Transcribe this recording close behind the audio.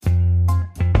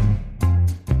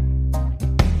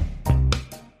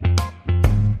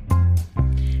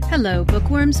Hello,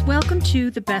 bookworms. Welcome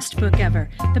to The Best Book Ever,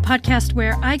 the podcast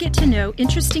where I get to know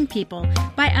interesting people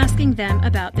by asking them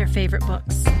about their favorite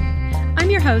books. I'm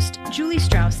your host, Julie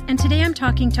Strauss, and today I'm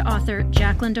talking to author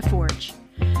Jaclyn Desforges.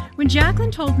 When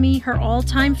Jaclyn told me her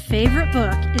all-time favorite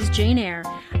book is Jane Eyre,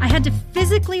 I had to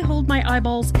physically hold my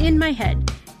eyeballs in my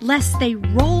head, lest they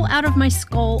roll out of my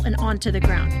skull and onto the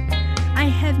ground. I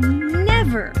have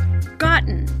never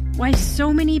gotten why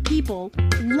so many people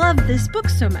love this book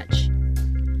so much.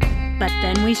 But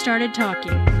then we started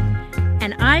talking,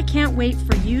 and I can't wait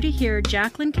for you to hear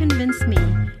Jaclyn convince me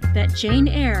that Jane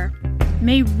Eyre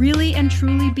may really and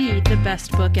truly be the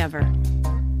best book ever.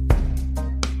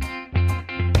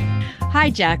 Hi,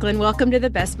 Jaclyn. Welcome to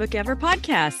the Best Book Ever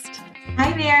podcast.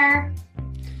 Hi there.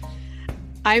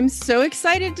 I'm so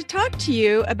excited to talk to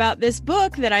you about this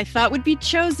book that I thought would be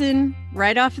chosen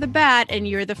right off the bat, and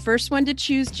you're the first one to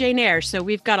choose Jane Eyre, so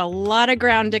we've got a lot of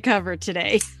ground to cover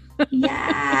today.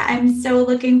 Yeah, I'm so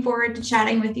looking forward to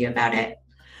chatting with you about it.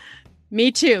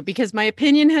 Me too, because my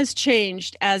opinion has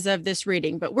changed as of this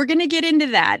reading, but we're going to get into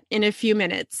that in a few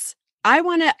minutes. I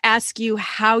want to ask you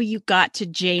how you got to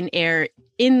Jane Eyre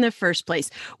in the first place.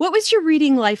 What was your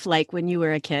reading life like when you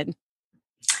were a kid?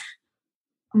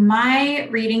 My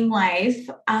reading life,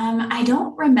 I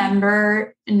don't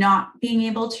remember not being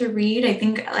able to read. I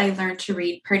think I learned to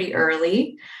read pretty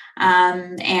early.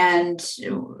 And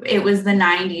it was the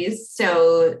 90s,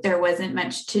 so there wasn't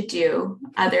much to do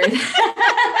other than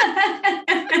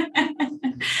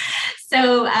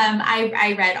so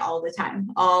I read all the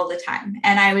time.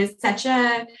 And I was such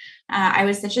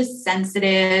a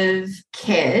sensitive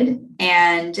kid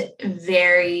and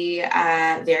very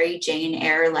Jane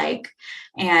Eyre-like.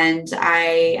 And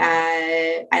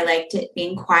I liked it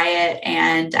being quiet,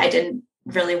 and I didn't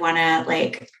really want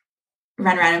to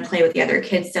run around and play with the other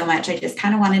kids so much. I just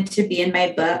kind of wanted to be in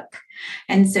my book.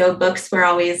 And so books were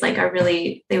always they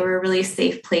were a really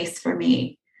safe place for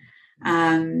me.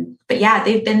 But yeah,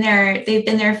 they've been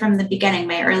there from the beginning.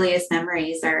 My earliest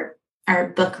memories are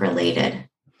book related.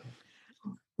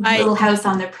 Little House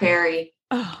on the Prairie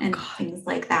and God. Things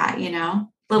like that,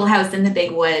 Little House in the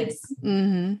Big Woods.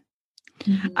 Mm-hmm.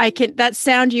 Mm-hmm. That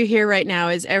sound you hear right now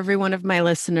is every one of my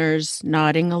listeners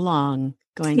nodding along,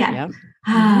 going, yeah. Yep.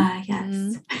 Ah,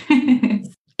 yes.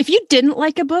 If you didn't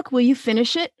like a book, will you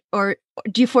finish it? Or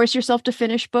do you force yourself to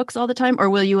finish books all the time? Or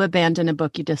will you abandon a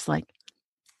book you dislike?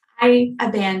 I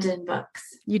abandon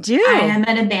books. You do? I am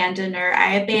an abandoner.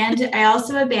 I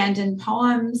also abandon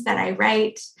poems that I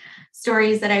write,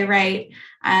 stories that I write.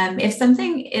 If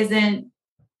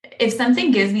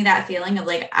something gives me that feeling of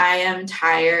I am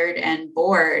tired and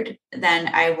bored,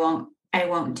 then I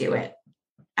won't do it.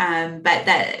 And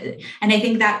I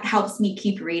think that helps me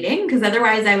keep reading, because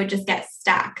otherwise I would just get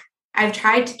stuck. I've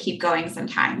tried to keep going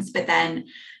sometimes, but then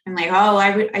I'm like,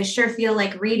 I sure feel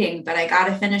like reading, but I got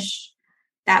to finish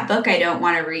that book I don't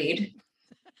want to read.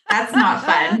 That's not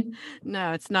fun.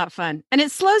 No, it's not fun. And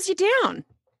it slows you down.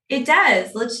 It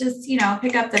does. Let's just,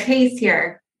 pick up the pace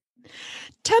here.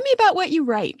 Tell me about what you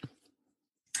write.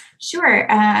 Sure.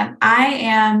 I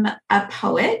am a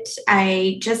poet.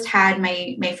 I just had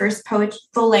my first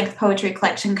full-length poetry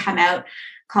collection come out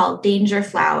called Danger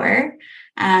Flower.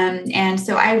 And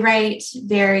so I write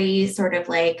very sort of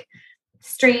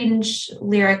strange,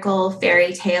 lyrical,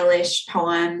 fairy tale-ish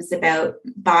poems about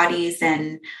bodies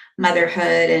and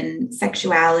motherhood and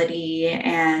sexuality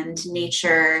and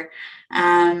nature,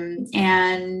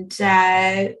 and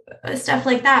stuff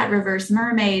like that. Reverse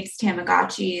mermaids,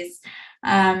 Tamagotchis.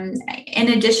 In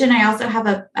addition, I also have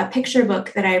a picture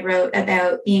book that I wrote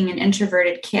about being an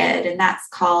introverted kid, and that's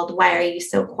called Why Are You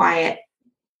So Quiet?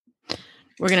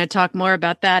 We're going to talk more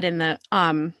about that in the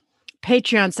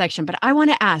Patreon section, but I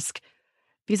want to ask,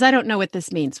 because I don't know what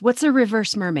this means. What's a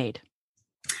reverse mermaid?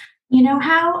 You know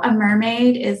how a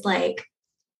mermaid is like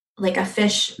a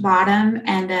fish bottom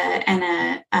and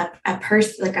a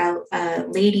purse, a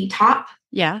lady top?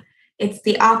 Yeah. It's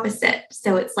the opposite.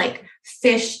 So it's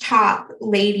fish top,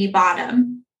 lady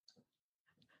bottom.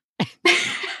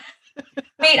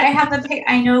 Wait, I have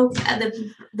I know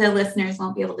the listeners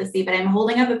won't be able to see, but I'm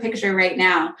holding up a picture right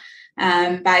now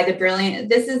by the brilliant,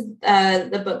 this is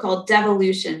the book called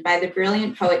Devolution by the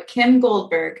brilliant poet Kim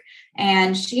Goldberg.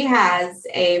 And she has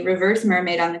a reverse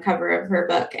mermaid on the cover of her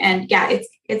book. And yeah,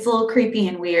 it's a little creepy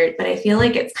and weird, but I feel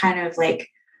like it's kind of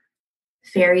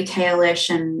fairy tale-ish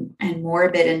and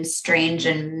morbid and strange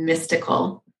and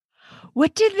mystical.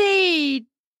 What do they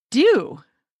do?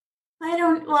 I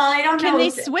don't know. Can they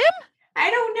swim? I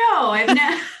don't know.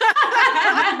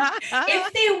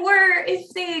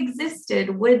 If they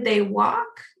existed, would they walk?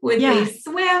 Would they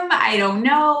swim? I don't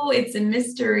know. It's a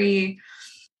mystery.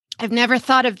 I've never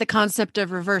thought of the concept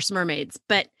of reverse mermaids,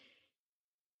 but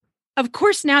of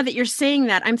course, now that you're saying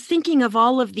that, I'm thinking of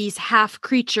all of these half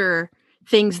creature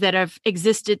things that have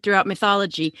existed throughout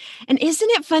mythology. And isn't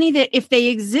it funny that if they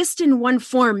exist in one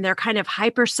form, they're kind of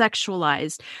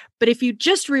hypersexualized? But if you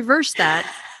just reverse that,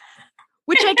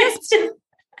 which I guess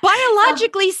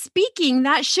biologically speaking,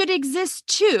 that should exist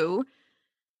too.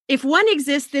 If one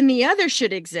exists, then the other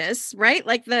should exist, right?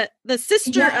 Like the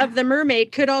sister of the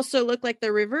mermaid could also look like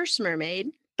the reverse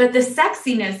mermaid. But the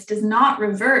sexiness does not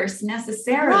reverse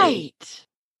necessarily. Right.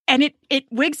 And it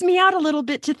wigs me out a little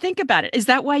bit to think about it. Is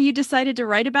that why you decided to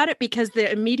write about it? Because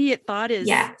the immediate thought is,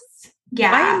 yes.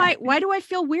 Yeah. Why do I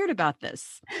feel weird about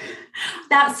this?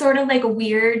 That sort of like a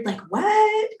weird, like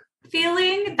what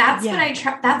feeling? That's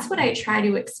what I try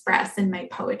to express in my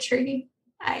poetry.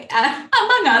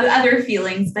 Among other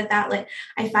feelings, but that like,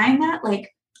 I find that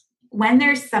like when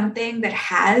there's something that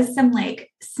has some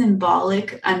like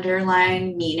symbolic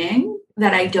underlying meaning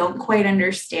that I don't quite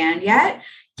understand yet,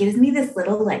 gives me this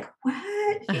little like,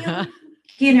 what feeling,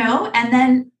 you know, and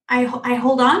then I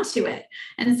hold on to it.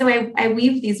 And so I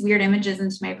weave these weird images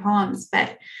into my poems,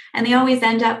 and they always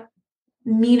end up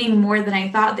meaning more than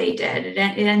I thought they did. It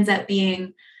ends up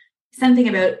being something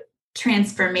about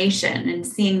transformation and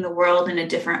seeing the world in a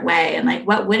different way. And like,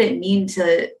 what would it mean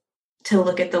to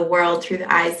look at the world through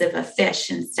the eyes of a fish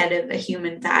instead of a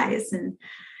human's eyes, and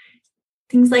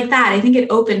things like that. I think it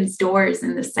opens doors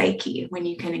in the psyche when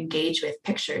you can engage with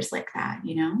pictures like that,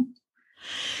 you know?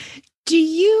 Do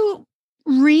you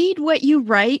read what you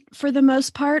write for the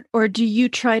most part, or do you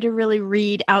try to really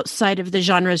read outside of the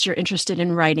genres you're interested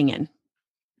in writing in?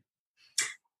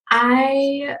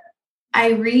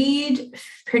 I read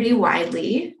pretty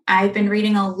widely. I've been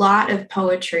reading a lot of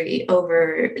poetry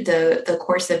over the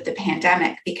course of the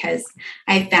pandemic because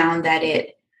I found that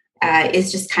it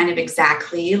is just kind of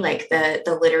exactly like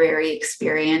the literary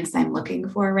experience I'm looking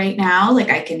for right now. Like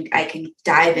I can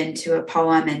dive into a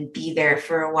poem and be there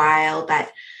for a while,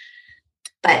 but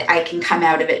I can come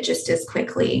out of it just as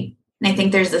quickly. And I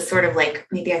think there's this sort of like,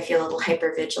 maybe I feel a little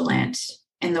hypervigilant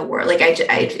in the world. Like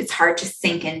it's hard to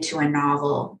sink into a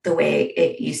novel the way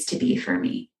it used to be for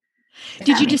me.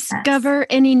 Did you discover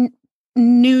any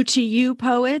new to you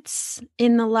poets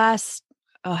in the last,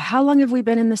 how long have we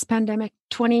been in this pandemic?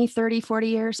 20, 30, 40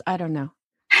 years? I don't know.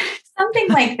 Something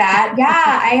like that.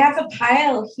 Yeah. I have a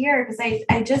pile here because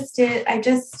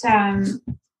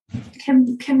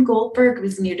Kim Goldberg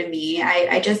was new to me.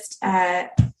 I just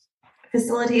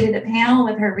facilitated a panel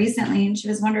with her recently and she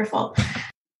was wonderful.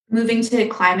 Moving to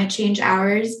Climate Change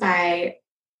Hours by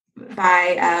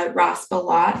Ross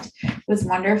Balot was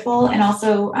wonderful. And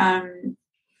also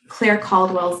Claire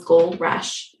Caldwell's Gold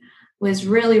Rush was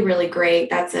really, really great.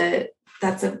 That's a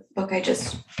book I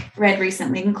just read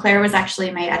recently. And Claire was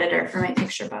actually my editor for my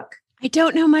picture book. I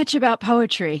don't know much about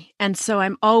poetry. And so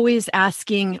I'm always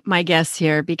asking my guests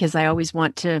here because I always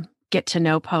want to get to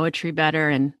know poetry better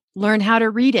and learn how to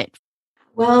read it.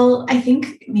 Well, I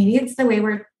think maybe it's the way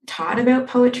we're taught about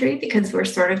poetry because we're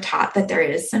sort of taught that there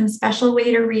is some special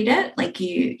way to read it. Like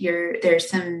there's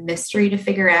some mystery to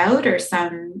figure out or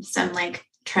some like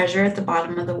treasure at the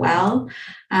bottom of the well.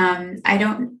 I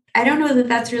don't know that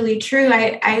that's really true.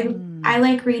 I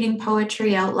like reading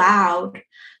poetry out loud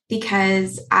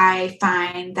because I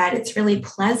find that it's really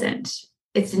pleasant.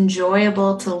 It's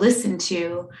enjoyable to listen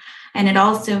to. And it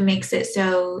also makes it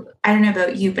so, I don't know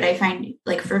about you, but I find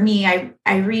like for me,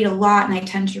 I read a lot and I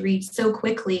tend to read so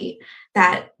quickly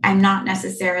that I'm not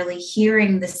necessarily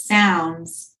hearing the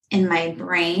sounds in my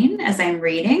brain as I'm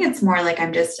reading. It's more like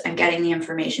I'm getting the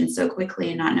information so quickly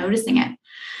and not noticing it.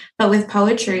 But with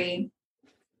poetry,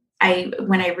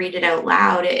 when I read it out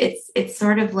loud, it's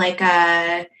sort of like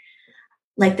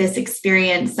this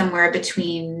experience somewhere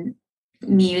between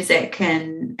music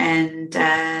and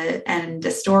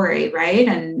a story, right?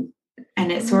 And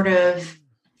it's sort of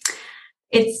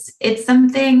it's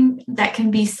something that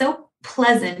can be so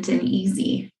pleasant and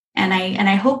easy. And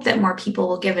I hope that more people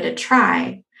will give it a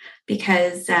try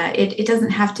because it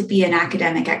doesn't have to be an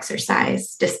academic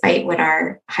exercise, despite what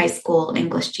our high school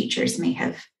English teachers may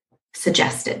have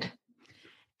suggested.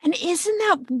 And isn't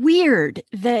that weird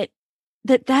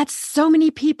that's so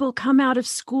many people come out of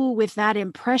school with that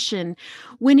impression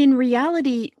when in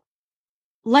reality,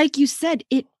 like you said,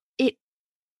 it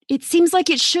seems like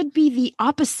it should be the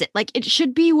opposite. Like it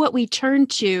should be what we turn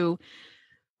to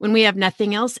when we have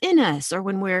nothing else in us, or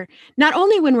when we're not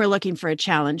only when we're looking for a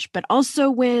challenge, but also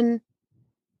when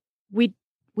we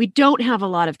don't have a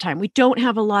lot of time. We don't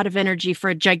have a lot of energy for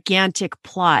a gigantic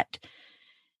plot.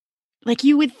 Like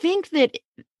you would think that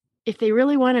if they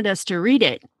really wanted us to read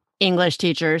it, English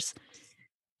teachers,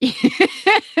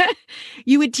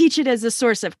 You would teach it as a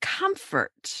source of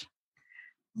comfort.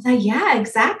 Yeah,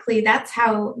 exactly. That's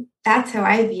how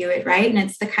I view it, right? And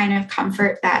it's the kind of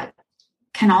comfort that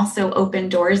can also open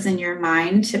doors in your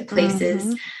mind to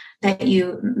places that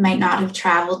you might not have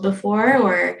traveled before.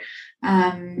 Or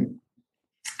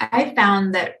I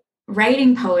found that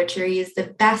writing poetry is the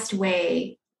best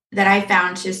way that I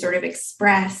found to sort of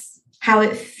express how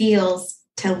it feels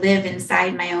to live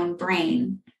inside my own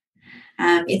brain.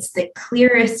 It's the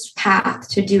clearest path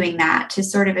to doing that, to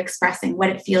sort of expressing what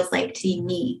it feels like to be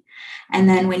me. And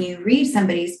then when you read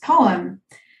somebody's poem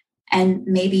and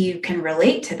maybe you can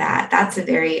relate to that, that's a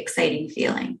very exciting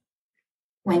feeling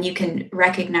when you can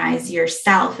recognize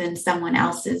yourself in someone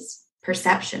else's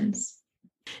perceptions.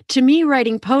 To me,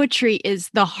 writing poetry is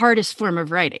the hardest form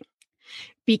of writing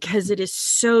because it is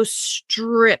so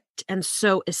stripped and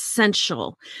so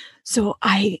essential. So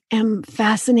I am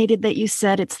fascinated that you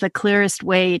said it's the clearest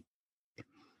way.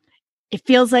 It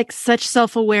feels like such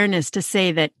self-awareness to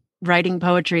say that writing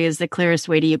poetry is the clearest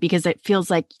way to you, because it feels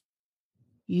like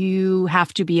you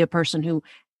have to be a person who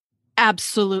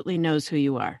absolutely knows who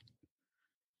you are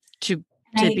to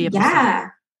be able to. Yeah.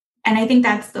 And I think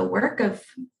that's the work of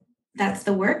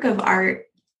art,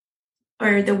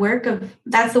 or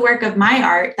that's the work of my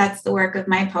art. That's the work of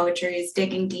my poetry, is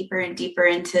digging deeper and deeper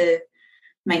into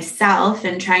myself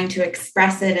and trying to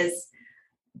express it as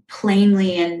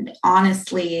plainly and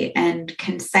honestly and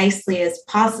concisely as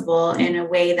possible in a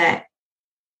way that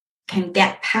can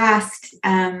get past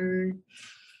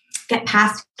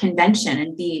convention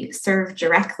and be served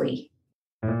directly.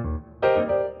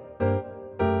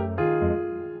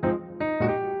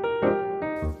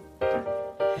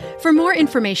 For more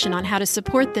information on how to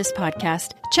support this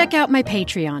podcast, check out my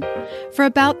Patreon. For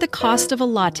about the cost of a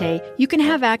latte, you can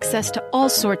have access to all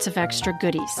sorts of extra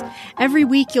goodies. Every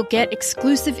week, you'll get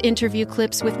exclusive interview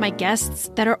clips with my guests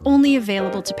that are only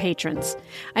available to patrons.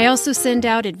 I also send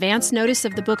out advance notice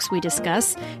of the books we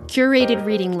discuss, curated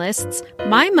reading lists,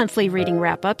 my monthly reading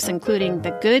wrap-ups, including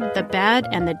the good, the bad,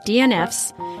 and the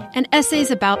DNFs, and essays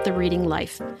about the reading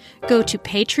life. Go to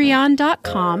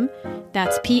patreon.com,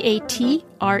 that's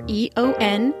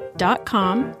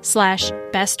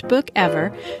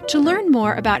patreon.com/bestbookever to learn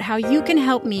more about how you can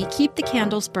help me keep the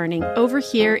candles burning over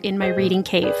here in my reading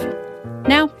cave.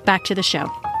 Now, back to the show.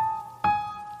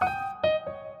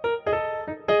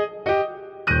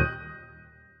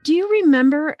 Do you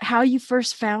remember how you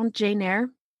first found Jane Eyre?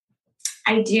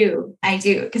 I do,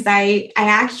 because I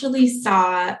actually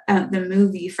saw the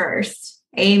movie first.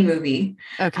 A movie.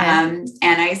 Okay. And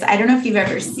I don't know if you've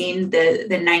ever seen the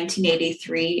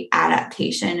 1983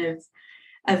 adaptation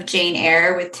of Jane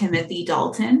Eyre with Timothy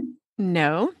Dalton.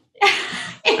 No,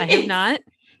 I have not.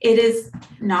 It is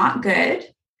not good.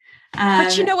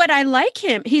 But you know what? I like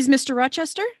him. He's Mr.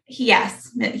 Rochester?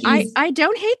 Yes. I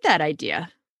don't hate that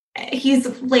idea. He's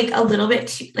like a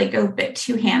bit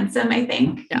too handsome, I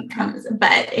think. Yeah.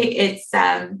 But it's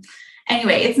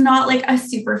anyway, it's not like a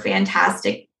super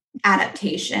fantastic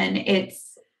adaptation.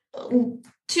 It's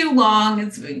too long.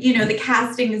 It's, the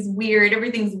casting is weird.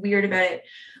 Everything's weird about it.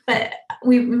 But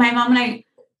my mom and I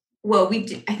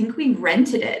think we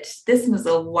rented it. This was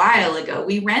a while ago.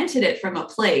 We rented it from a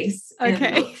place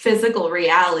in physical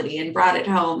reality and brought it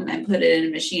home and put it in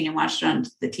a machine and watched it on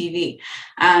the TV.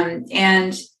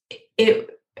 And I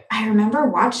remember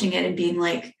watching it and being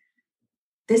like,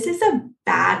 this is a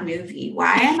bad movie.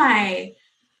 Why am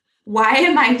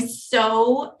I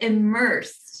so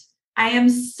immersed? I am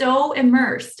so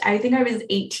immersed. I think I was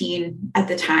 18 at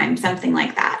the time, something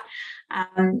like that.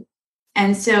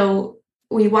 And so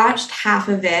we watched half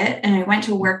of it and I went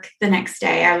to work the next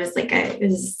day. It was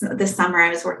this summer, I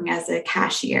was working as a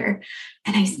cashier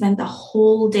and I spent the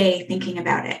whole day thinking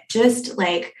about it.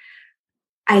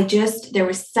 There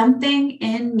was something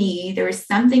in me, there was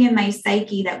something in my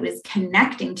psyche that was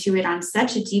connecting to it on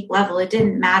such a deep level. It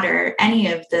didn't matter any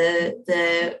of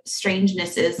the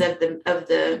strangenesses of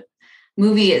the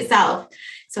movie itself.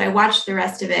 So I watched the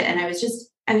rest of it and I was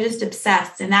just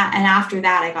obsessed. And after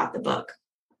that, I got the book,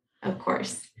 of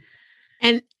course.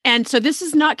 And so this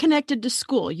is not connected to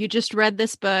school. You just read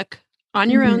this book on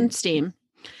your own steam.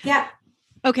 Yeah.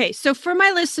 Okay. So for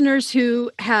my listeners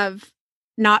who have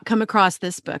not come across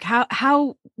this book,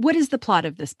 what is the plot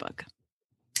of this book?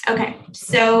 Okay.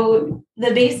 So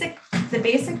the basic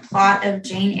plot of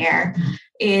Jane Eyre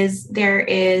is there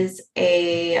is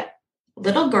a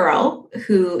little girl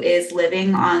who is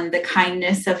living on the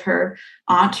kindness of her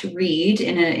Aunt Reed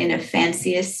in a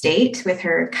fancy estate with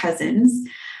her cousins.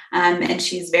 And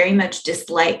she's very much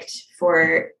disliked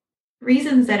for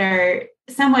reasons that are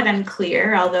somewhat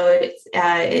unclear, although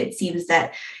it seems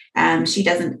that She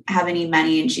doesn't have any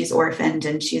money and she's orphaned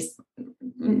and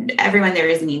everyone there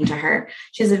is mean to her.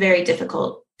 She has a very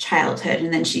difficult childhood.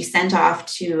 And then she's sent off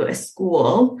to a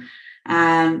school,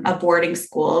 a boarding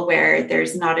school where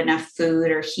there's not enough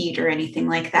food or heat or anything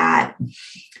like that.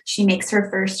 She makes her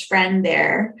first friend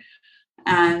there.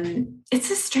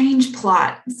 It's a strange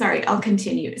plot. Sorry, I'll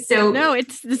continue. So no,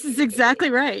 this is exactly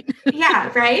right.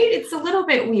 Yeah, right. It's a little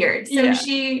bit weird. So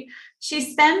she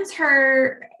spends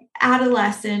her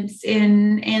adolescence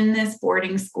in this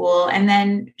boarding school, and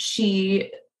then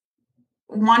she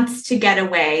wants to get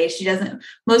away.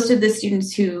 Most of the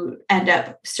students who end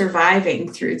up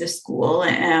surviving through the school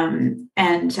and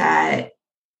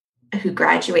who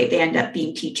graduate, they end up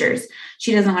being teachers.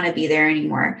 She doesn't want to be there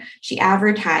anymore. She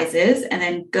advertises and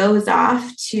then goes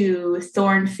off to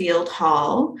Thornfield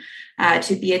Hall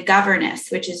to be a governess,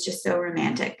 which is just so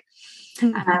romantic.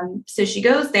 So she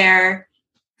goes there,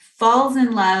 falls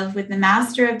in love with the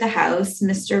master of the house,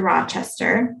 Mr.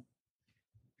 Rochester.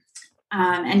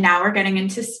 And now we're getting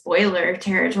into spoiler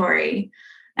territory.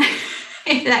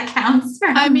 If that counts.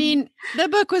 I mean, the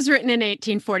book was written in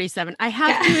 1847. I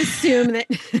have to assume that,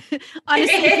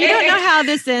 honestly, if you don't know how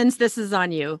this ends, this is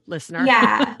on you, listener.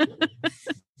 Yeah,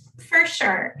 for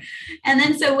sure. And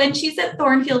then so when she's at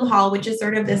Thornfield Hall, which is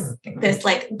sort of this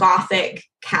like Gothic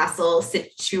castle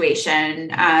situation,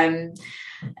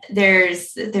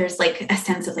 there's like a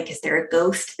sense of like, is there a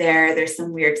ghost there? There's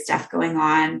some weird stuff going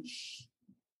on.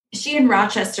 She and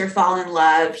Rochester fall in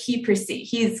love.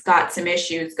 He's got some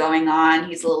issues going on.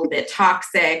 He's a little bit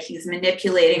toxic. He's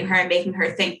manipulating her and making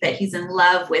her think that he's in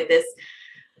love with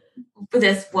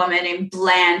this woman named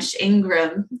Blanche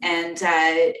Ingram.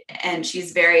 And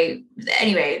she's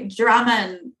anyway, drama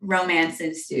and romance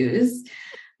ensues.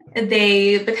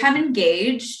 They become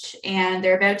engaged and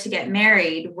they're about to get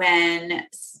married when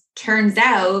turns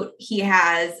out he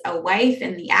has a wife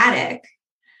in the attic.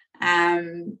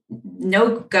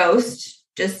 No ghost,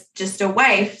 just a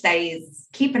wife that he's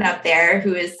keeping up there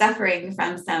who is suffering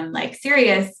from some like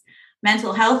serious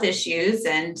mental health issues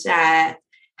and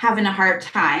having a hard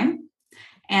time.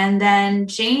 And then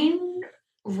Jane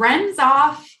runs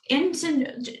off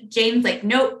Jane's like,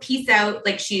 nope, peace out.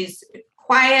 Like she's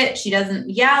quiet. She doesn't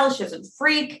yell. She doesn't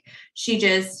freak. She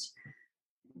just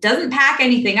doesn't pack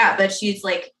anything up, but she's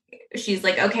like,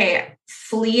 okay,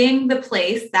 fleeing the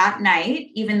place that night,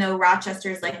 even though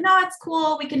Rochester's like, no, it's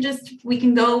cool. We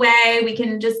can go away. We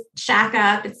can just shack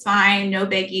up. It's fine. No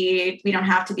biggie. We don't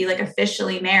have to be like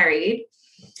officially married.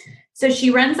 So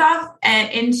she runs off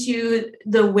into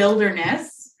the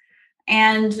wilderness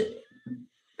and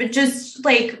just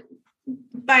like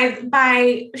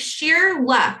by sheer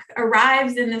luck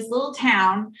arrives in this little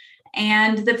town.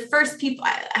 And the first people,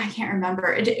 I can't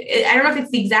remember. I don't know if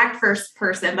it's the exact first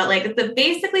person, but like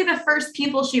basically the first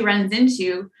people she runs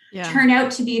into turn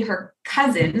out to be her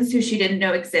cousins who she didn't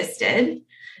know existed.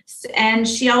 And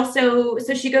she goes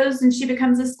and she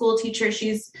becomes a school teacher.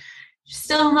 She's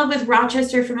still in love with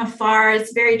Rochester from afar.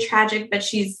 It's very tragic, but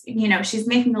she's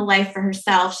making a life for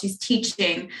herself. She's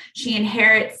teaching. She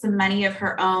inherits some money of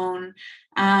her own.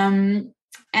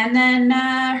 And then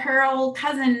her old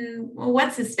cousin,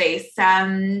 what's his face?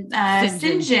 St.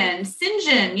 John.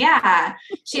 Yeah.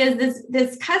 She has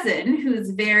this cousin who's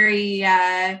very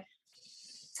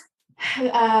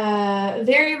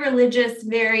very religious,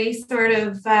 very sort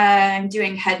of I'm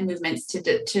doing head movements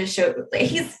to show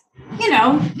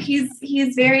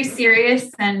he's very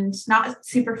serious and not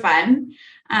super fun.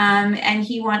 And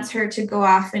he wants her to go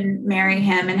off and marry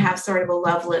him and have sort of a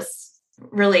loveless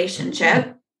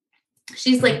relationship.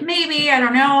 She's like, maybe, I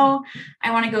don't know.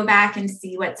 I want to go back and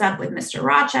see what's up with Mr.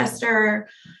 Rochester.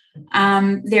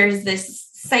 There's this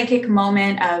psychic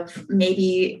moment of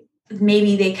maybe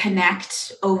they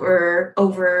connect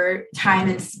over time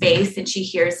and space, and she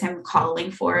hears him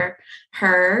calling for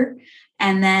her.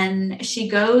 And then she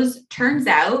goes, turns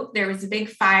out there was a big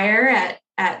fire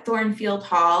at Thornfield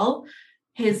Hall.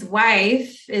 His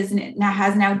wife has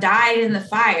now died in the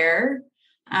fire.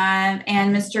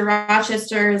 And Mr.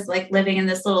 Rochester is like living in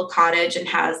this little cottage and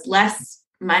has less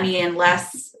money and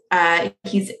less, I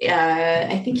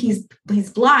think he's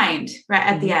blind right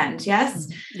at the end.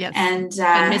 Yes. Yes. And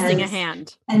missing a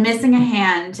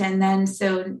hand. And then,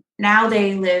 so now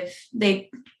they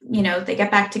get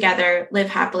back together, live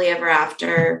happily ever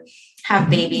after, have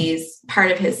babies. Part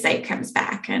of his sight comes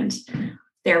back, and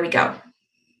there we go.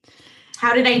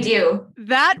 How did I do?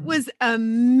 That was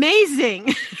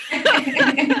amazing.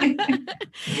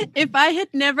 If I had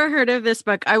never heard of this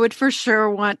book, I would for sure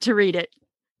want to read it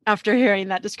after hearing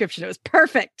that description. It was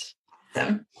perfect.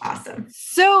 Awesome.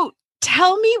 So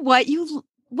tell me what you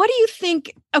what do you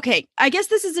think? Okay, I guess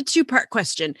this is a two-part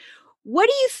question. What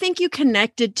do you think you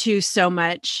connected to so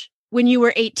much when you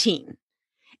were 18?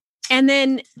 And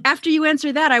then after you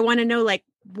answer that, I want to know, like,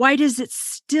 why does it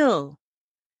still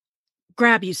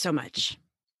grab you so much?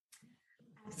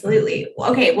 Absolutely.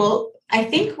 Okay, well, I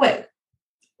think what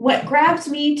grabbed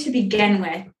me to begin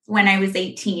with when I was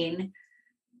 18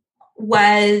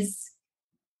 was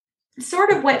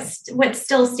sort of what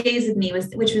still stays with me,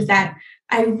 which was that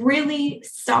I really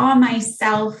saw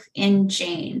myself in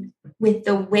Jane, with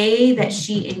the way that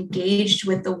she engaged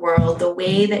with the world, the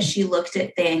way that she looked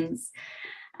at things,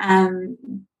 the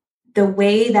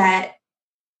way that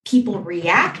people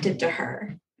reacted to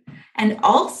her, and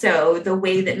also the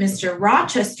way that Mr.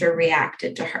 Rochester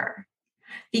reacted to her.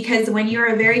 Because when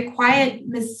you're a very quiet,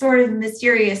 sort of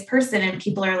mysterious person, and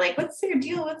people are like, "What's your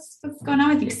deal? What's going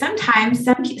on with you?"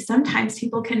 Sometimes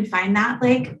people can find that,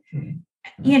 like,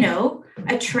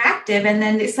 attractive, and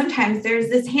then sometimes there's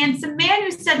this handsome man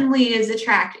who suddenly is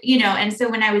attractive, And so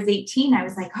when I was 18, I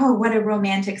was like, "Oh, what a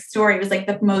romantic story!" It was like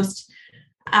the most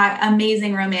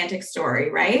amazing romantic story,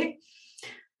 right?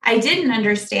 I didn't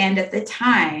understand at the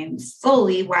time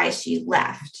fully why she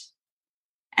left,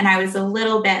 and I was a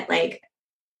little bit like.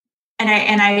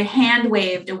 And I hand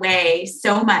waved away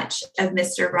so much of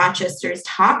Mr. Rochester's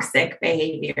toxic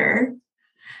behavior.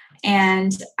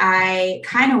 And I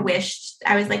kind of wished,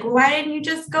 I was like, well, why didn't you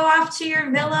just go off to your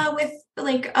villa with,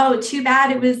 like, oh, too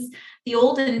bad it was the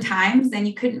olden times and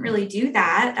you couldn't really do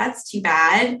that. That's too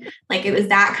bad. Like, it was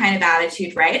that kind of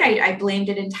attitude, right? I blamed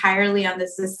it entirely on the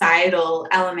societal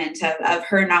element of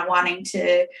her not wanting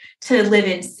to live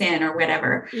in sin or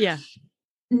whatever. Yeah.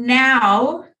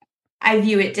 Now I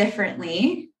view it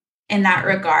differently in that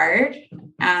regard.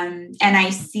 And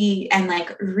I see, and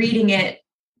like reading it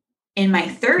in my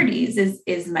 30s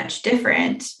is much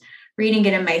different. Reading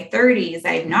it in my 30s,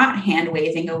 I'm not hand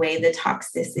waving away the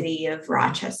toxicity of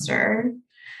Rochester.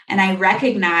 And I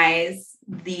recognize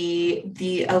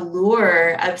the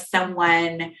allure of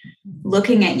someone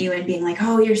looking at you and being like,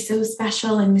 "Oh, you're so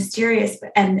special and mysterious,"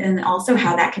 and also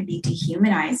how that can be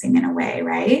dehumanizing in a way,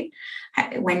 right?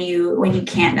 When you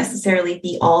can't necessarily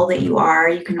be all that you are,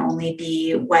 you can only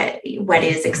be what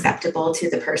is acceptable to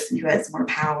the person who has more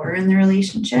power in the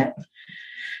relationship.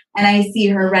 And I see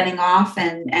her running off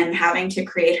and having to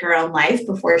create her own life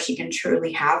before she can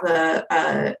truly have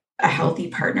a healthy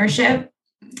partnership.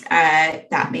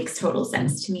 That makes total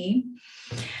sense to me.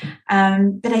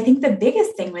 But I think the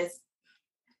biggest thing was,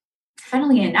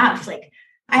 funnily enough, like,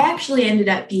 I actually ended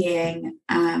up being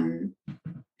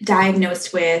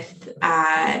diagnosed with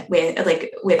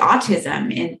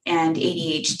autism and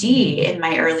ADHD in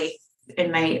my early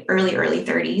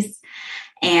 30s.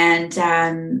 And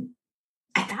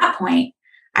at that point,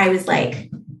 I was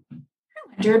like, I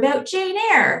wonder about Jane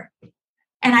Eyre.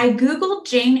 And I Googled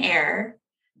Jane Eyre,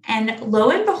 and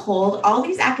lo and behold, all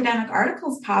these academic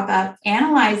articles pop up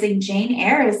analyzing Jane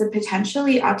Eyre as a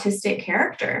potentially autistic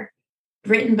character,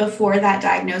 written before that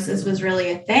diagnosis was really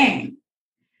a thing.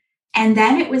 And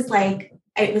then it was like,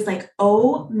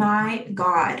 oh my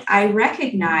God, I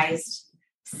recognized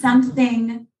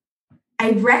something.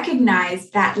 I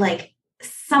recognized that, like,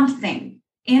 something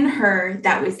in her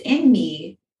that was in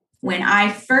me when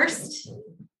I first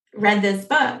read this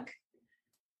book.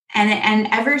 And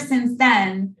ever since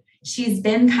then, she's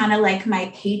been kind of like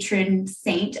my patron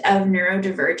saint of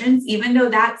neurodivergence, even though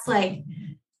that's like,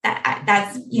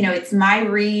 that's, it's my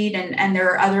read, and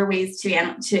there are other ways to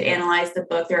analyze the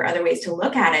book. There are other ways to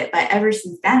look at it. But ever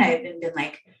since then, I've been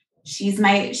like, she's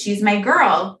my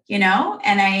girl, and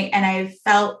I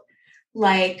felt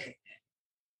like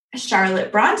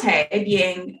Charlotte Bronte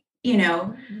being,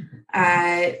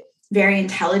 very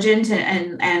intelligent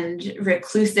and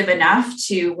reclusive enough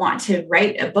to want to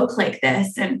write a book like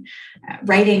this, and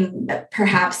writing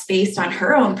perhaps based on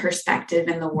her own perspective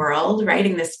in the world,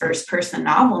 writing this first person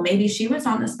novel. Maybe she was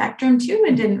on the spectrum too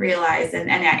and didn't realize. And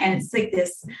it's like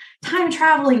this time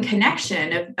traveling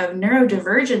connection of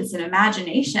neurodivergence and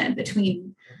imagination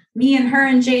between me and her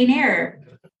and Jane Eyre.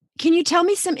 Can you tell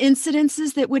me some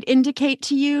incidences that would indicate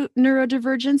to you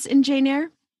neurodivergence in Jane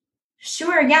Eyre?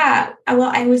 Sure. Yeah.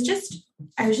 Well, I was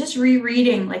just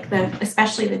rereading, like,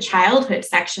 especially the childhood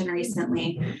section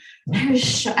recently.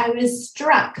 I was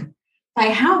struck by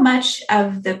how much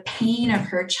of the pain of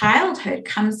her childhood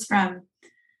comes from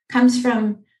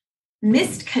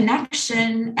missed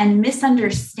connection and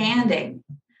misunderstanding.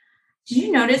 Did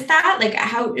you notice that? Like,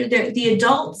 how the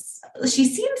adults, she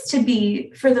seems to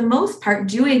be, for the most part,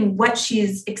 doing what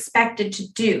she's expected to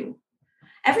do.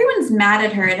 Everyone's mad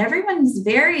at her and everyone's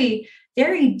very,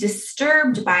 very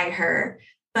disturbed by her,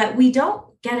 but we don't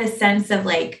get a sense of,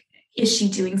 like, is she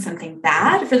doing something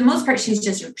bad? For the most part,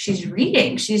 she's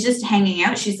reading. She's just hanging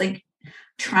out. She's like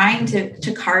trying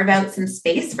to carve out some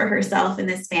space for herself in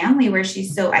this family where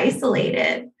she's so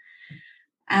isolated.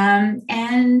 And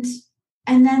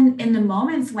then in the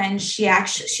moments when she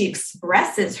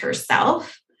expresses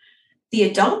herself, the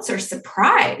adults are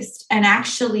surprised and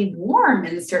actually warm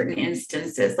in certain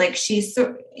instances. Like she's,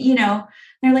 they're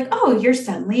like, oh, you're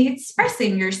suddenly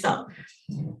expressing yourself.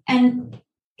 And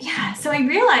yeah, so I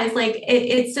realized like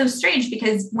it's so strange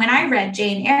because when I read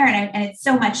Jane Eyre and it's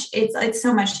so much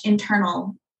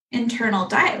internal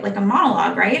dialogue, like a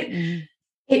monologue, right? Mm-hmm.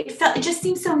 It just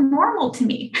seems so normal to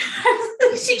me.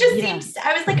 She just seems,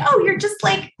 I was like, oh, you're just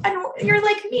like, you're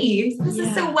like me. This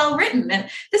is so well written.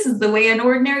 This is the way an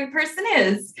ordinary person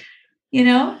is,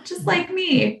 just like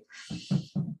me.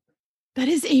 That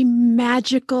is a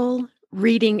magical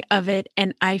reading of it.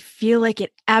 And I feel like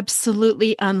it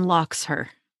absolutely unlocks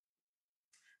her.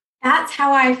 That's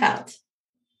how I felt.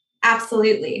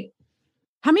 Absolutely.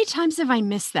 How many times have I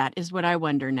missed that is what I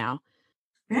wonder now.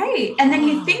 Right. And then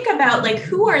you think about like,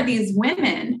 who are these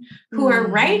women who are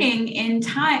writing in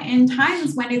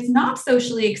times when it's not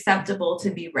socially acceptable to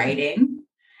be writing.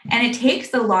 And it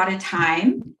takes a lot of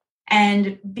time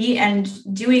and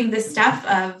doing the stuff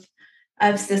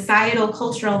of societal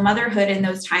cultural motherhood in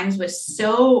those times was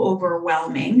so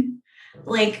overwhelming.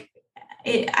 Like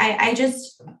I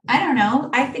don't know.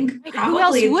 I think probably who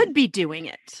else would be doing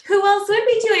it?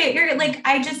 You're like,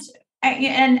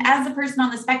 and as a person on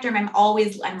the spectrum, I'm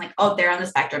like, oh, they're on the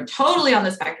spectrum, totally on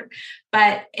the spectrum.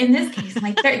 But in this case, I'm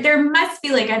like, there must be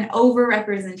like an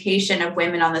overrepresentation of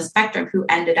women on the spectrum who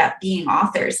ended up being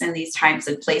authors in these times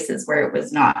and places where it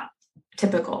was not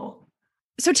typical.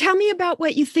 So tell me about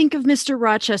what you think of Mr.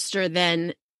 Rochester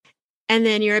then, and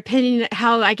then your opinion,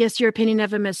 how I guess your opinion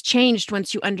of him has changed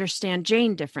once you understand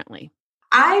Jane differently.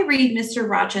 I read Mr.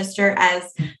 Rochester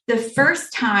as the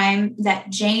first time that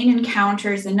Jane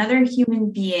encounters another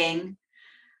human being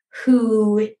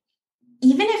who,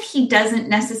 even if he doesn't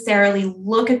necessarily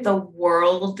look at the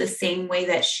world the same way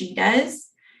that she does,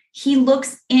 he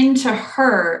looks into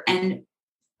her and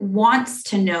wants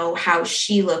to know how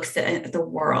she looks at the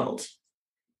world.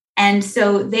 And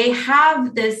so they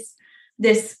have this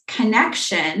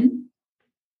connection,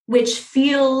 which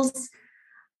feels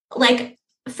like,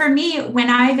 for me, when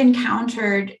I've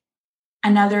encountered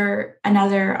another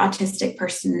autistic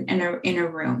person in a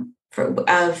room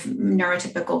of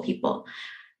neurotypical people,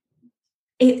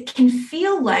 it can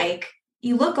feel like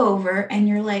you look over and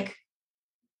you're like,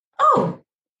 oh,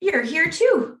 you're here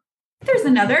too. There's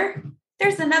another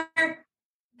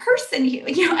person here.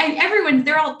 Everyone,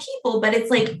 they're all people, but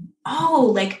it's like,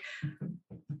 oh, like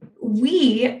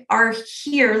we are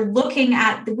here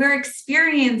we're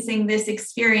experiencing this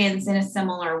experience in a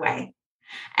similar way.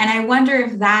 And I wonder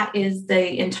if that is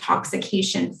the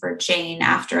intoxication for Jane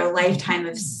after a lifetime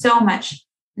of so much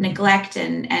neglect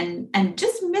and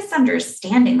just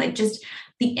misunderstanding, like just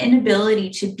the inability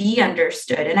to be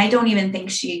understood. And I don't even think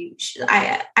she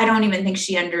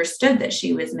understood that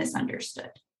she was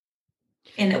misunderstood.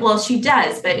 She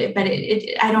does, but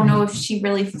I don't know if she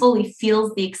really fully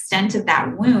feels the extent of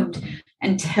that wound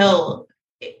until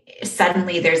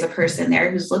suddenly there's a person there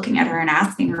who's looking at her and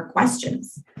asking her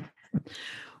questions.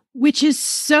 Which is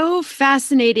so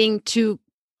fascinating to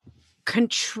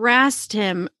contrast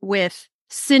him with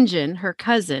St. John, her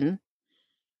cousin,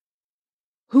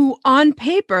 who on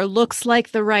paper looks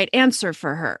like the right answer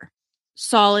for her.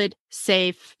 Solid,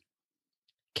 safe,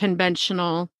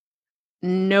 conventional.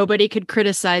 Nobody could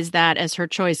criticize that as her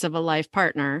choice of a life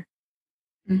partner,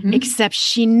 except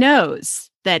she knows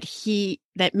that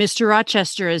Mr.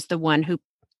 Rochester is the one who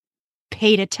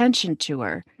paid attention to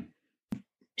her.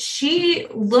 She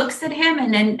looks at him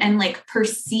and like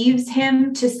perceives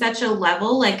him to such a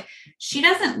level, like she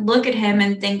doesn't look at him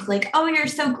and think like, oh, you're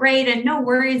so great and no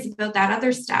worries about that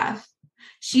other stuff.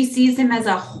 She sees him as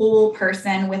a whole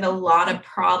person with a lot of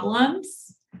problems.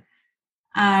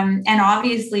 And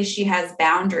obviously she has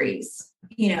boundaries,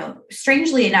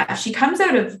 strangely enough, she comes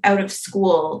out of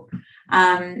school,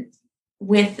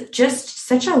 with just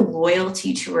such a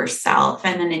loyalty to herself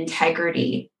and an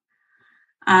integrity,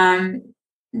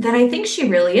 that I think she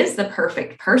really is the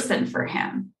perfect person for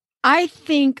him. I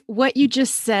think what you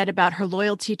just said about her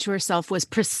loyalty to herself was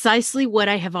precisely what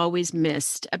I have always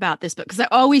missed about this book. Because I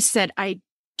always said, I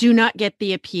do not get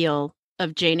the appeal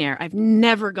of Jane Eyre. I've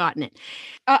never gotten it.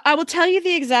 I will tell you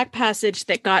the exact passage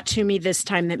that got to me this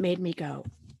time that made me go,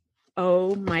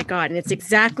 oh my God. And it's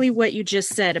exactly what you just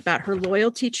said about her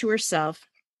loyalty to herself.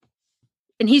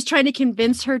 And he's trying to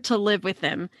convince her to live with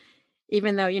him,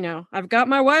 even though, I've got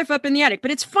my wife up in the attic,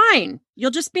 but it's fine.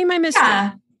 You'll just be my mistress.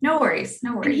 Yeah. No worries.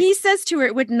 No And worries. he says to her,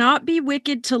 it would not be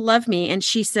wicked to love me. And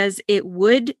she says, it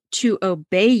would to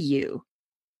obey you.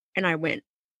 And I went,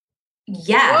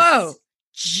 Yes. whoa,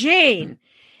 Jane.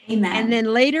 Amen. And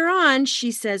then later on,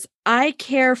 she says, I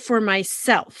care for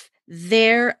myself.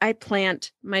 There I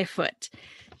plant my foot.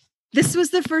 This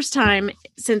was the first time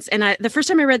the first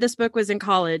time I read this book was in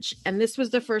college. And this was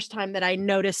the first time that I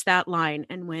noticed that line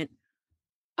and went,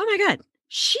 oh my God,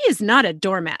 she is not a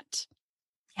doormat.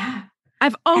 Yeah.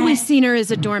 I've always seen her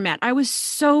as a doormat. I was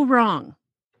so wrong.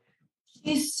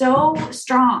 She's so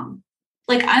strong,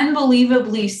 like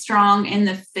unbelievably strong in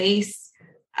the face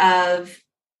of.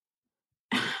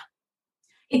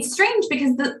 It's strange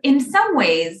because in some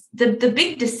ways, the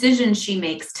big decision she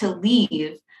makes to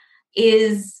leave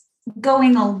is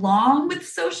going along with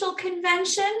social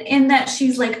convention in that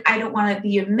she's like, I don't want to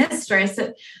be a mistress.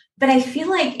 But I feel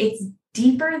like it's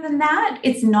deeper than that.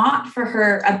 It's not for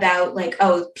her about like,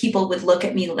 oh, people would look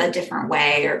at me a different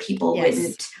way, or people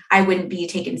I wouldn't be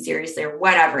taken seriously or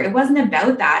whatever. It wasn't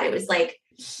about that. It was like,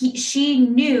 she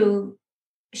knew,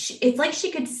 it's like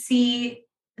she could see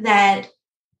that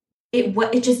it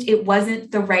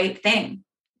wasn't the right thing.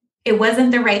 It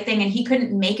wasn't the right thing. And he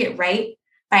couldn't make it right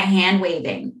by hand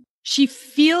waving. She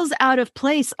feels out of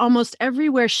place almost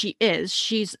everywhere she is.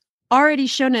 She's already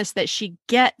shown us that she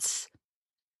gets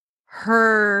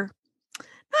her,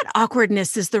 not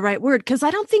awkwardness is the right word, because I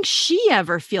don't think she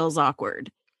ever feels awkward.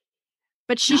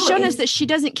 But she's shown us that she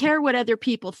doesn't care what other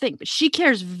people think, but she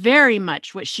cares very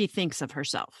much what she thinks of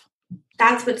herself.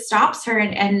 That's what stops her.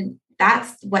 And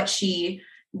that's what she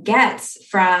gets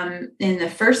from in the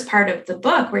first part of the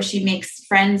book, where she makes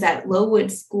friends at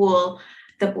Lowood School,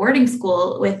 the boarding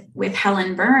school, with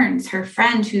Helen Burns, her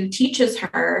friend, who teaches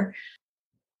her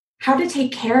how to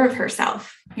take care of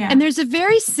herself. Yeah. And there's a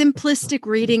very simplistic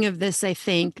reading of this, I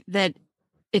think, that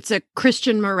it's a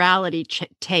Christian morality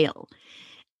tale.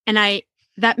 And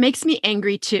that makes me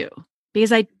angry too,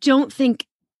 because I don't think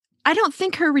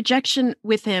her rejection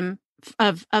with him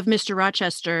of Mr.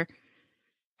 Rochester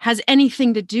has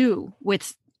anything to do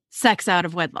with sex out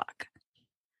of wedlock.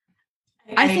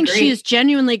 I think agree. She is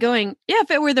genuinely going, yeah,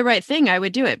 if it were the right thing, I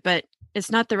would do it, but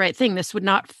it's not the right thing. This would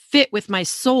not fit with my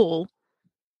soul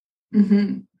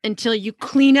until you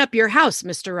clean up your house,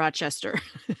 Mr. Rochester.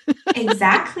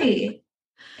 Exactly.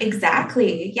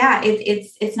 Yeah,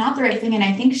 it's not the right thing. And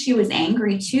I think she was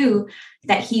angry too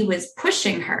that he was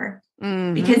pushing her.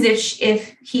 Because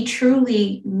if he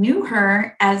truly knew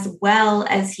her as well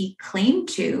as he claimed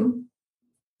to,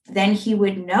 then he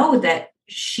would know that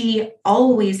she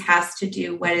always has to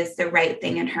do what is the right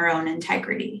thing in her own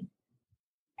integrity.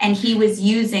 And he was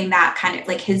using that kind of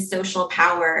like his social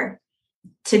power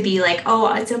to be like,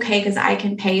 oh, it's okay because I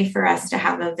can pay for us to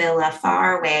have a villa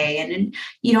far away and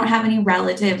you don't have any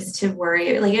relatives to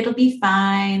worry. Like, it'll be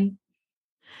fine.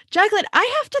 Jaclyn,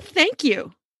 I have to thank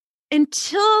you.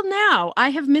 Until now,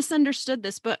 I have misunderstood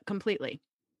this book completely.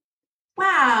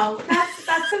 Wow.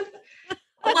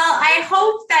 Well, I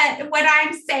hope that what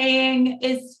I'm saying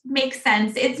makes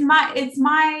sense. It's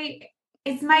my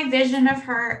vision of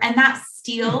her, and that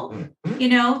steel,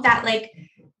 that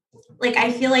like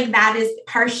I feel like that is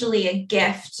partially a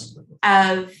gift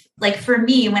of, like, for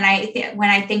me, when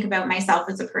I think about myself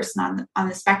as a person on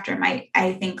the spectrum,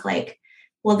 I think like,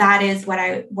 well, that is what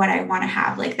I want to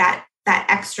have, like that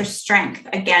extra strength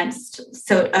against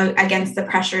the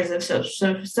pressures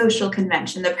of social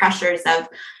convention, the pressures of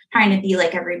trying to be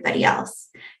like everybody else.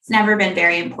 It's never been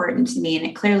very important to me, and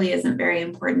it clearly isn't very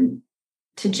important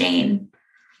to Jane.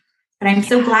 But I'm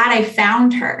so glad I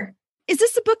found her. Is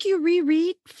this a book you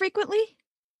reread frequently?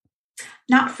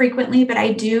 Not frequently, but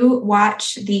I do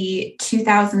watch the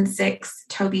 2006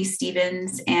 Toby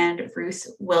Stephens and Ruth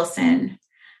Wilson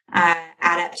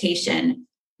adaptation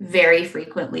very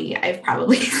frequently. I've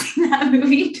probably seen that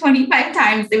movie 25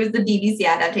 times. It was the BBC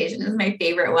adaptation. It was my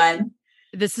favorite one.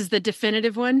 This is the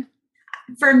definitive one?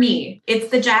 For me, it's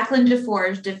the Jaclyn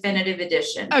Desforges definitive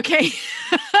edition. Okay.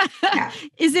 Yeah.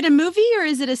 Is it a movie or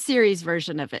is it a series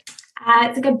version of it?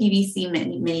 It's like a BBC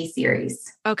mini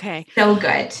series. Okay. So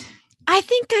good. I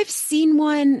think I've seen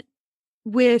one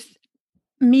with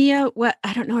Mia.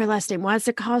 I don't know her last name.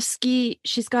 Wasikowski.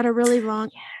 She's got a really long.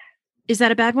 Yeah. Is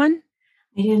that a bad one?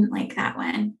 I didn't like that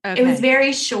one. Okay. It was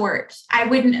very short. I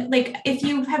wouldn't, like, if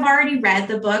you have already read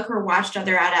the book or watched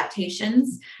other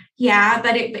adaptations, yeah,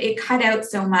 but it cut out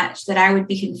so much that I would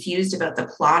be confused about the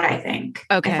plot, I think,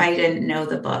 if I didn't know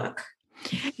the book.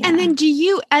 Yeah. And then do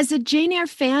you, as a Jane Eyre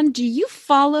fan, do you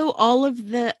follow all of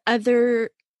the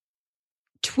other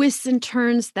twists and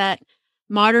turns that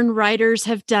modern writers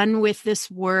have done with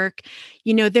this work.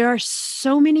 You know, there are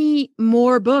so many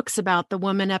more books about the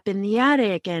woman up in the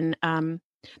attic and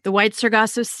the White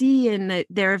Sargasso Sea, and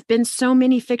there have been so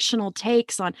many fictional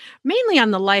takes on, mainly on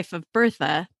the life of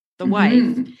Bertha, the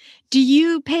wife. Do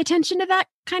you pay attention to that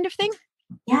kind of thing?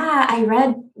 Yeah, I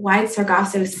read White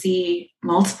Sargasso Sea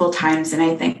multiple times, and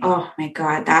I think, oh my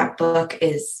God, that book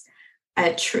is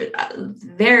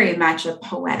very much a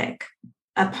poetic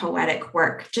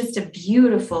work, just a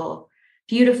beautiful,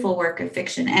 beautiful work of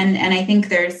fiction. And I think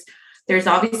there's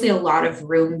obviously a lot of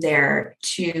room there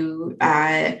to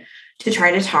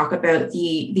try to talk about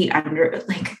the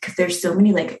because there's so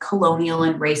many like colonial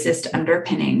and racist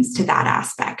underpinnings to that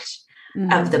aspect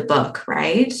of the book,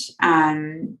 right?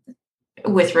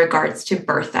 With regards to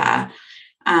Bertha.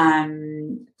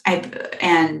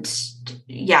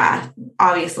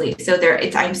 Obviously. So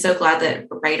I'm so glad that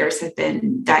writers have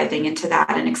been diving into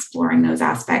that and exploring those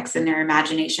aspects in their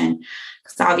imagination.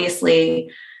 Because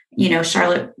obviously, you know,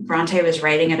 Charlotte Bronte was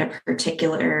writing at a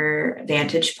particular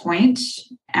vantage point,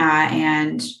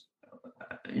 and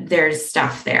there's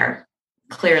stuff there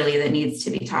clearly that needs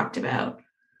to be talked about.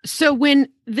 So when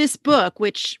this book,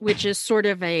 which is sort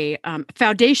of a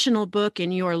foundational book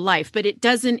in your life, but it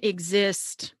doesn't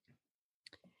exist,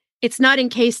 it's not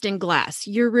encased in glass.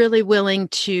 You're really willing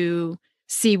to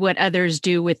see what others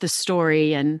do with the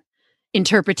story and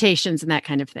interpretations and that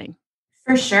kind of thing.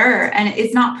 For sure. And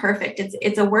it's not perfect.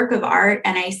 It's a work of art.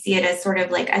 And I see it as sort of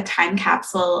like a time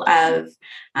capsule of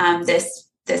this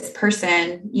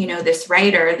person, you know, this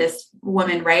writer, this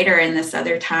woman writer in this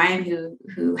other time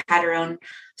who had her own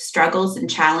struggles and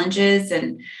challenges.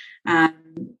 And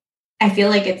I feel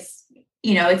like it's,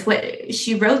 you know, it's what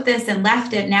she wrote this and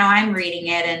left it. Now I'm reading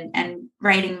it and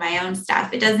writing my own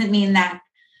stuff. It doesn't mean that,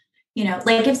 you know,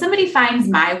 like if somebody finds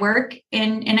my work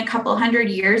in a couple hundred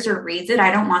years or reads it,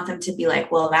 I don't want them to be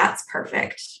like, well, that's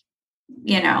perfect.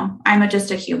 You know, I'm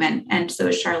just a human. And so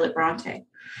is Charlotte Bronte.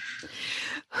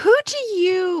 Who do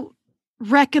you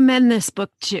recommend this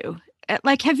book to?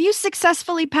 Like, have you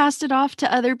successfully passed it off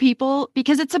to other people?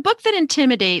 Because it's a book that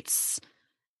intimidates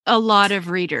a lot of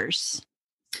readers.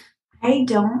 I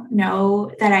don't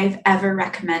know that I've ever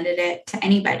recommended it to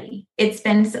anybody. It's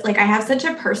been like, I have such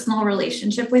a personal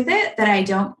relationship with it that I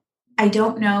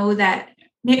don't know that,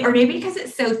 or maybe because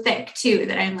it's so thick too,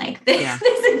 that I'm like, this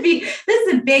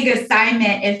is a big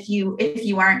assignment if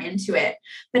you aren't into it.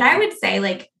 But I would say,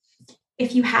 like,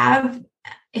 if you have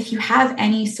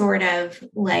any sort of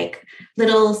like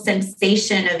little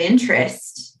sensation of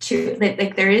interest to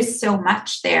like there is so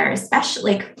much there,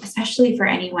 especially for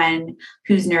anyone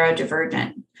who's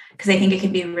neurodivergent, because I think it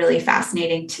can be really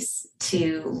fascinating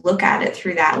to look at it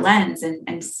through that lens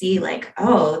and see like,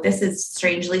 oh, this is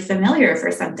strangely familiar for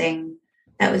something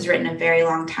that was written a very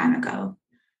long time ago.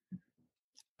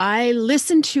 I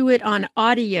listened to it on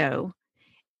audio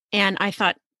and I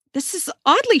thought, this is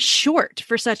oddly short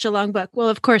for such a long book. Well,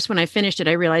 of course, when I finished it,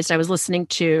 I realized I was listening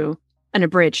to an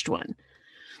abridged one.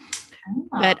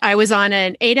 Oh. But I was on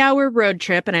an 8-hour road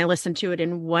trip and I listened to it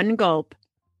in one gulp.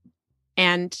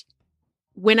 And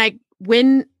when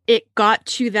it got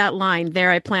to that line,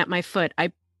 there I plant my foot,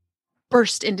 I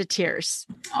burst into tears.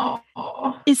 Oh,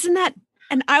 isn't that?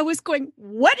 And I was going,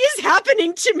 what is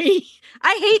happening to me?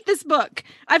 I hate this book.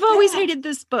 I've always hated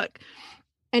this book.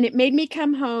 And it made me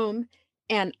come home.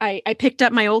 And I picked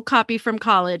up my old copy from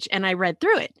college and I read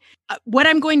through it. What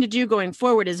I'm going to do going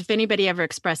forward is if anybody ever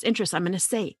expressed interest, I'm going to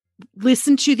say,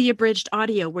 listen to the abridged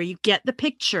audio where you get the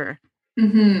picture.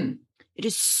 Mm-hmm. It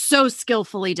is so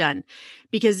skillfully done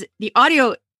because the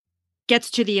audio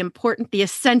gets to the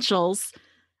essentials.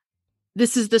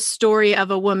 This is the story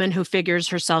of a woman who figures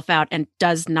herself out and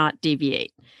does not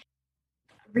deviate.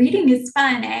 Reading is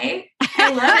fun, eh? I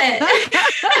love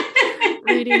it.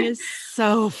 Reading is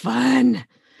so fun.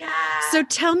 Yeah. So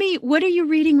tell me, what are you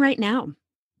reading right now?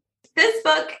 This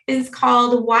book is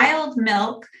called Wild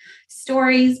Milk,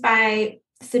 Stories by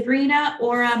Sabrina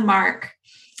Ora Mark.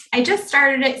 I just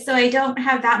started it, so I don't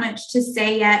have that much to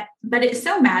say yet, but it's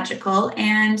so magical.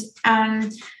 And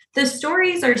the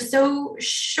stories are so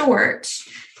short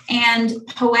and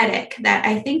poetic that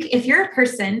I think if you're a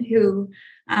person who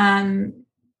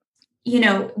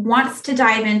wants to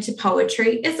dive into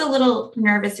poetry, is a little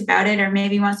nervous about it, or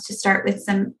maybe wants to start with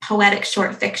some poetic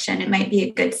short fiction, it might be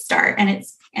a good start. And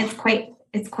it's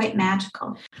quite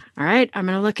magical. All right. I'm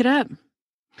going to look it up.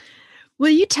 Will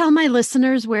you tell my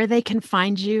listeners where they can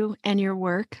find you and your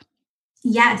work?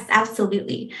 Yes,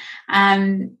 absolutely.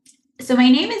 So my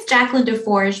name is Jaclyn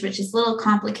Desforges, which is a little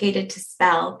complicated to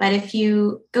spell, but if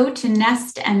you go to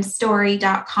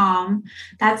nestandstory.com,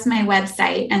 that's my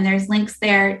website, and there's links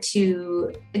there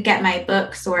to get my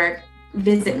books or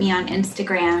visit me on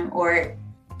Instagram or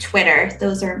Twitter.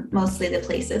 Those are mostly the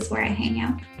places where I hang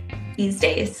out these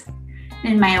days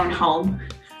in my own home.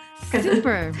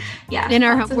 Super. Yeah. In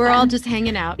our home, we're all just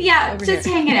hanging out. Yeah, just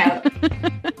hanging out.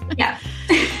 Yeah.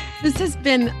 This has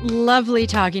been lovely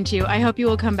talking to you. I hope you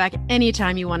will come back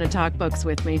anytime you want to talk books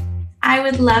with me. I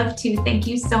would love to. Thank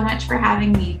you so much for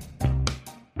having me.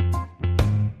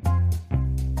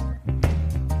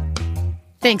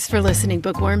 Thanks for listening,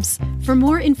 bookworms. For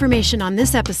more information on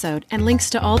this episode and links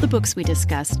to all the books we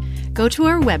discussed, go to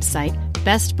our website,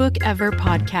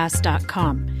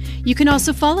 bestbookeverpodcast.com. You can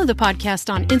also follow the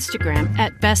podcast on Instagram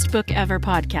at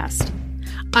bestbookeverpodcast.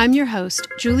 I'm your host,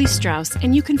 Julie Strauss,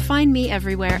 and you can find me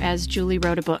everywhere as Julie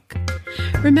Wrote a Book.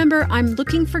 Remember, I'm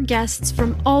looking for guests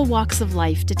from all walks of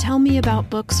life to tell me about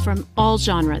books from all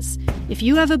genres. If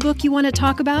you have a book you want to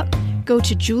talk about, go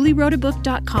to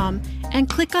juliewroteabook.com and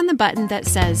click on the button that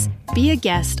says Be a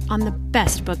Guest on the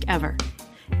Best Book Ever.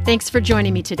 Thanks for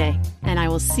joining me today, and I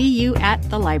will see you at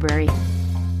the library.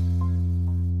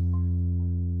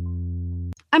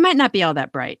 I might not be all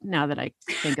that bright now that I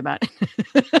think about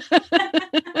it.